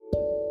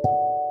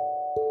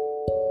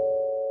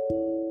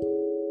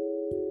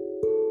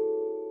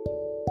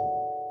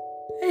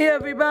Hey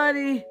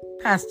everybody,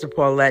 Pastor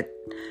Paulette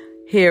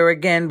here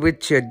again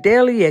with your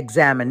daily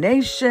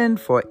examination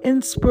for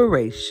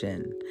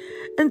inspiration.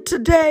 And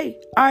today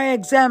our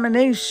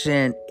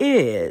examination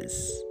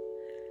is: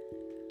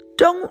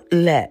 don't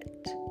let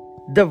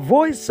the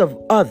voice of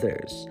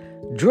others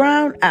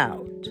drown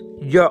out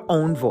your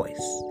own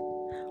voice.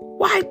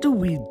 Why do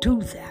we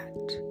do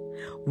that?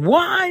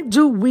 Why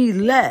do we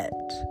let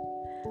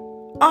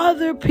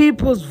other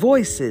people's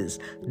voices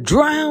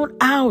drown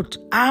out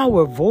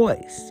our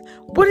voice?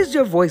 What is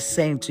your voice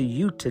saying to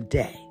you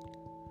today?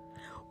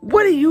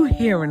 What are you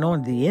hearing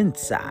on the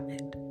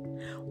inside?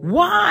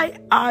 Why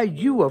are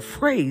you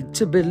afraid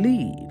to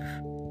believe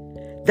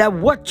that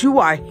what you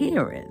are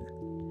hearing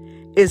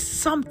is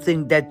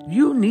something that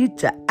you need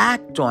to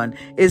act on,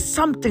 is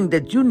something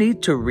that you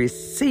need to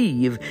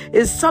receive,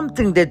 is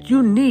something that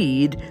you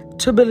need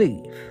to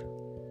believe?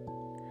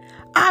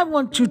 I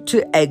want you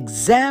to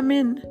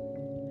examine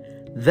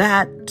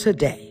that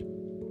today.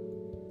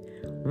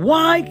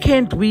 Why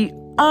can't we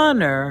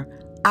honor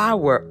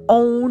our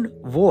own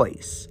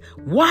voice?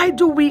 Why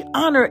do we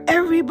honor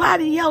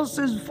everybody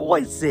else's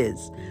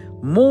voices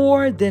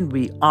more than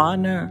we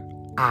honor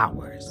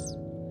ours?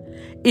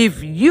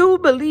 If you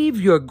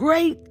believe you're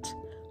great,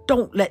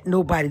 don't let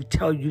nobody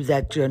tell you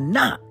that you're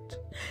not.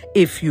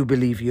 If you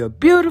believe you're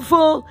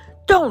beautiful,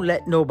 don't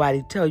let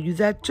nobody tell you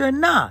that you're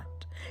not.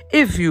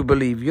 If you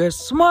believe you're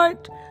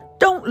smart,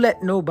 don't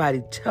let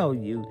nobody tell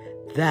you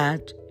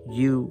that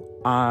you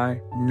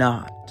are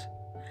not.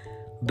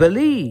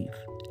 Believe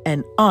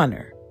and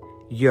honor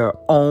your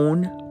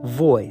own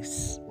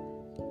voice.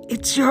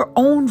 It's your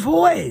own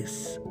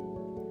voice.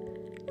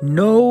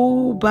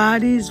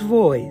 Nobody's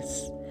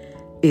voice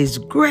is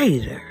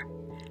greater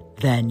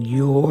than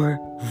your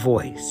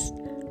voice.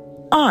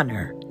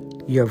 Honor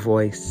your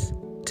voice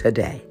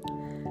today.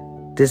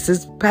 This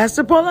is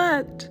Pastor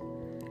Paulette.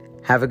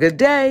 Have a good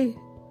day,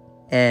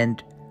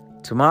 and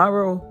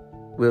tomorrow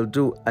we'll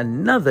do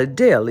another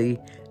daily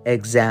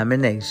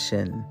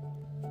examination.